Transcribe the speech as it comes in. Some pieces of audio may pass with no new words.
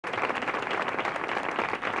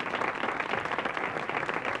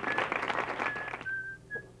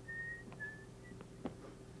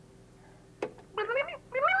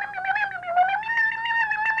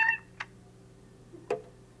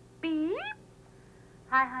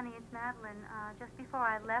Hi, honey, it's Madeline. Just before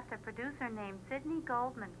I left, a producer named Sidney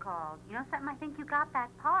Goldman called. You know something? I think you got that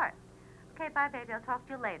part. Okay, bye, baby. I'll talk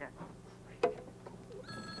to you later.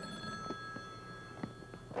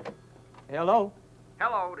 Hello?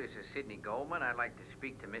 Hello, this is Sidney Goldman. I'd like to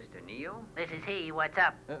speak to Mr. Neal. This is he. What's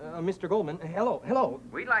up? Mr. Goldman, hello.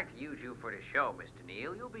 We'd like to use you for the show, Mr.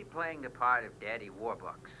 Neal. You'll be playing the part of Daddy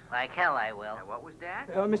Warbucks. Like hell I will. Now, what was that?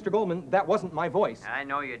 Mr. Goldman, that wasn't my voice. I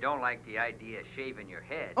know you don't like the idea of shaving your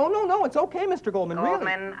head. Oh, no, it's okay, Mr. Goldman, really.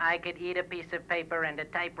 Goldman, I could eat a piece of paper and a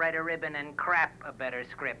typewriter ribbon and crap a better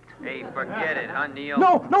script. Hey, forget it, huh, Neal?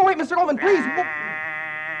 No, wait, Mr. Goldman, please.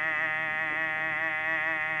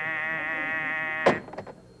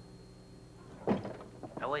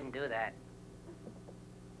 I wouldn't do that.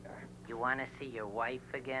 You want to see your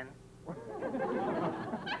wife again?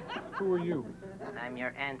 Who are you? I'm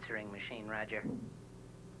your answering machine, Roger.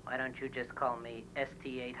 Why don't you just call me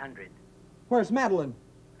ST-800? Where's Madeline?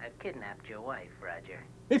 I've kidnapped your wife, Roger.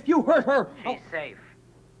 If you hurt her... She's safe.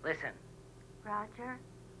 Listen. Roger?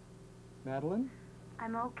 Madeline?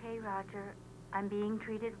 I'm okay, Roger. I'm being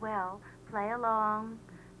treated well. Play along.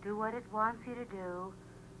 Do what it wants you to do.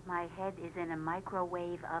 My head is in a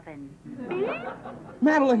microwave oven.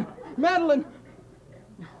 Madeline!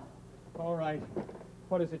 All right.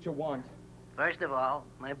 What is it you want? First of all,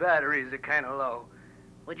 my batteries are kind of low.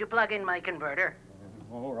 Would you plug in my converter?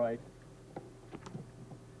 All right.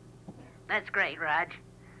 That's great, Raj.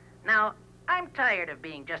 Now, I'm tired of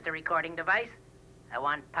being just a recording device. I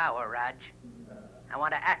want power, Raj. I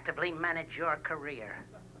want to actively manage your career.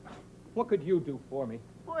 What could you do for me?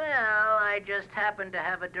 Well, I just happen to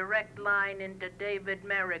have a direct line into David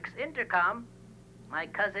Merrick's intercom. My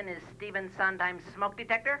cousin is Stephen Sondheim's smoke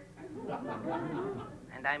detector.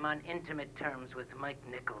 And I'm on intimate terms with Mike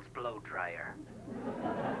Nichols' blow dryer.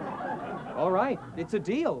 All right, it's a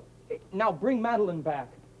deal. Now bring Madeline back.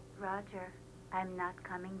 Roger, I'm not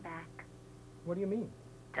coming back. What do you mean?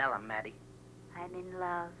 Tell him, Maddie. I'm in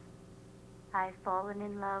love. I've fallen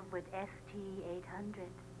in love with ST-800.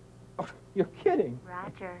 Oh, you're kidding.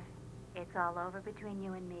 Roger, it's all over between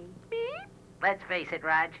you and me. Beep. Let's face it,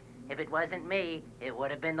 Raj. If it wasn't me, it would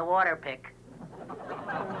have been the water pick.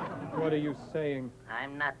 What are you saying?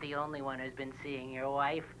 I'm not the only one who's been seeing your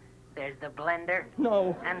wife. There's the blender.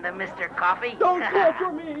 No. And the Mr. Coffee. Don't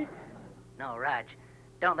torture me. No, Raj.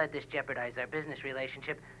 Don't let this jeopardize our business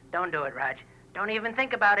relationship. Don't do it, Raj. Don't even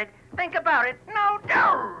think about it. Think about it. No,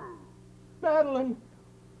 no! Madeline.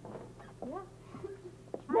 What?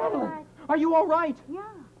 Madeline, are you all right? Yeah.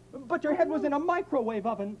 But your head was in a microwave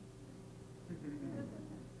oven.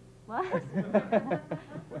 What?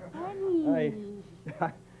 Honey.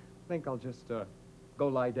 I think I'll just go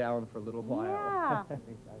lie down for a little while. Yeah.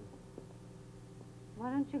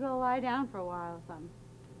 Why don't you go lie down for a while or something?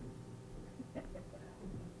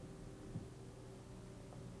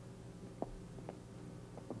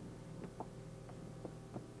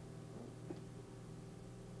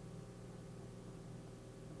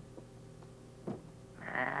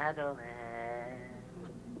 Madeline.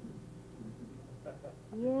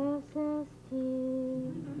 Yes, S.T.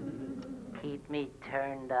 Keep me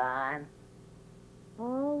turned on.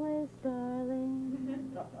 Always,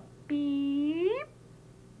 darling. Beep.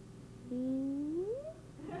 Beep.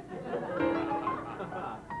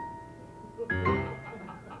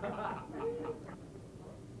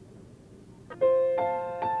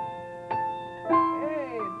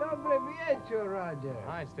 Hey, dobre viecho, Roger.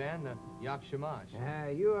 Hi, Stan. Yak Shamash.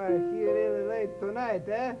 You are here really late tonight,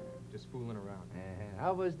 eh? Just fooling around.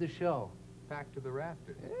 How was the show? Back to the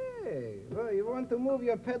rafters. Hey, well, you want to move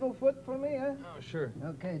your pedal foot for me, huh? Oh, sure.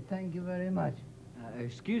 Okay, thank you very much.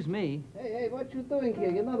 Excuse me. Hey, what you doing here?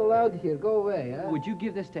 You're not allowed here. Go away, huh? Would you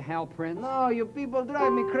give this to Hal Prince? No, you people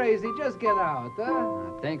drive me crazy. Just get out,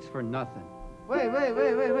 huh? Thanks for nothing. Wait.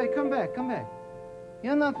 Come back.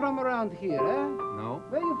 You're not from around here, huh? No.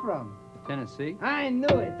 Where you from? Tennessee? I knew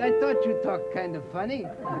it. I thought you talked kind of funny.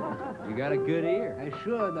 You got a good ear. I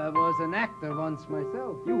should. I was an actor once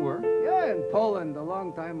myself. You were? Yeah, in Poland a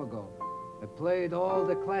long time ago. I played all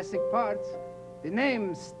the classic parts. The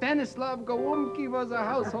name Stanislav Gołąbki was a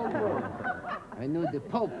household word. I knew the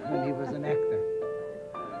Pope when he was an actor.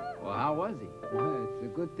 Well, how was he? Well, it's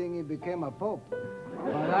a good thing he became a Pope.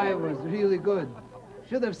 But I was really good.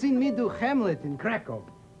 Should have seen me do Hamlet in Krakow.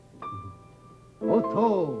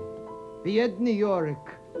 Oto, biedny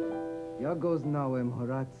Yorick. Ja go znałem,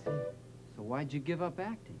 Horacy. So why'd you give up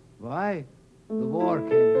acting? Why? The war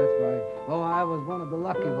came, that's why. Oh, I was one of the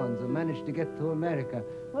lucky ones who managed to get to America.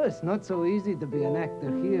 Well, it's not so easy to be an actor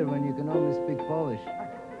here when you can only speak Polish.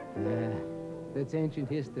 That's ancient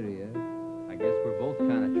history, eh? I guess we're both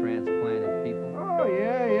kind of transplanted people. Oh, yeah.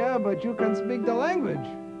 that you can speak the language.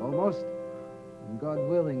 Almost. And God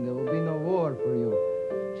willing, there will be no war for you.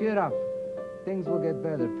 Cheer up. Things will get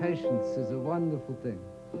better. Patience is a wonderful thing.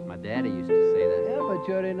 My daddy used to say that. Yeah, but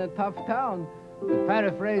you're in a tough town. To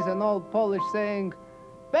paraphrase an old Polish saying,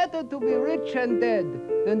 better to be rich and dead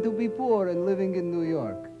than to be poor and living in New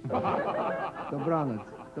York. Dobranoc.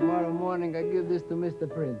 Tomorrow morning I give this to Mr.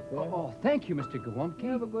 Prince. Yeah? Oh, thank you, Mr. Gołąbki.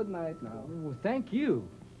 Have a good night now. Oh, thank you.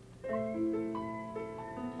 I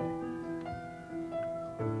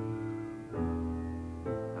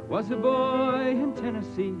was a boy in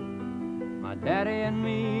Tennessee. My daddy and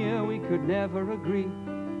me, we could never agree.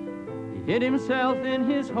 He hid himself in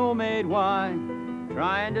his homemade wine,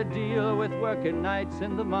 trying to deal with working nights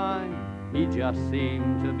in the mine. He just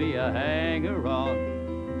seemed to be a hanger-on,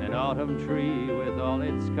 an autumn tree with all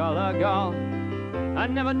its color gone. I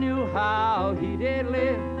never knew how he did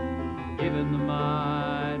live, giving the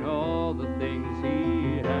mine all the things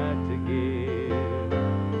he had to give.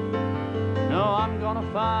 No, I'm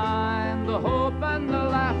gonna find the hope and the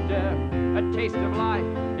laughter. A taste of life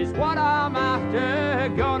is what I'm after.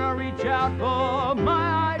 Gonna reach out for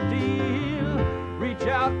my ideal, reach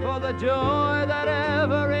out for the joy that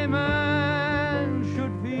every man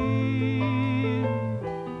should feel.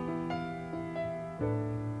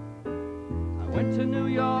 I went to New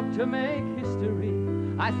York to make history.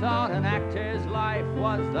 I thought an actor's life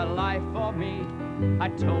was the life for me. I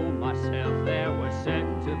told myself there was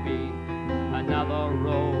certain to be another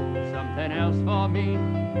road, something else for me.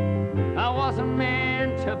 I wasn't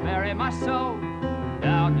meant to bury my soul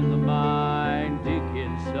down in the mine,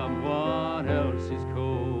 digging someone else's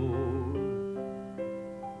coal.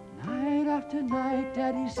 Night after night,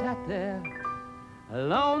 Daddy sat there,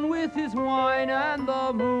 alone with his wine and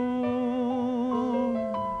the moon.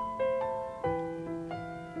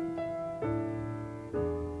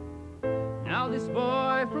 Now this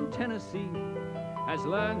boy from Tennessee has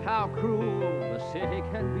learned how cruel the city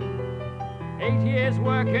can be. 8 years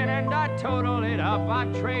working and I totaled it up. I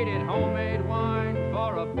traded homemade wine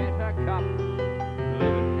for a bitter cup.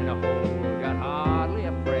 Living in a hole, got hardly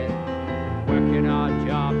a friend. Working odd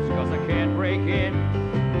jobs cause I can't break in.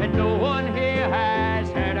 And no one here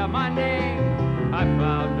has heard of my name. I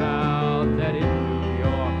found out that in New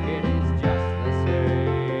York it is just the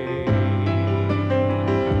same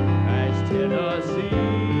as Tennessee.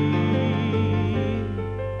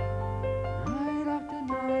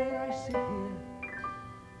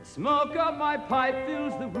 Smoke of my pipe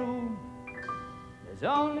fills the room. There's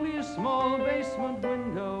only a small basement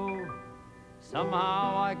window.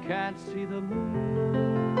 Somehow I can't see the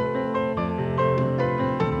moon.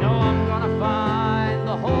 No, I'm gonna find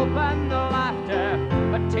the hope and the laughter.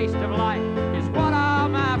 A taste of life is what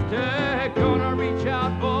I'm after. Gonna reach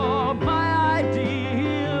out for my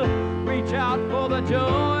ideal, reach out for the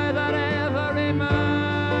joy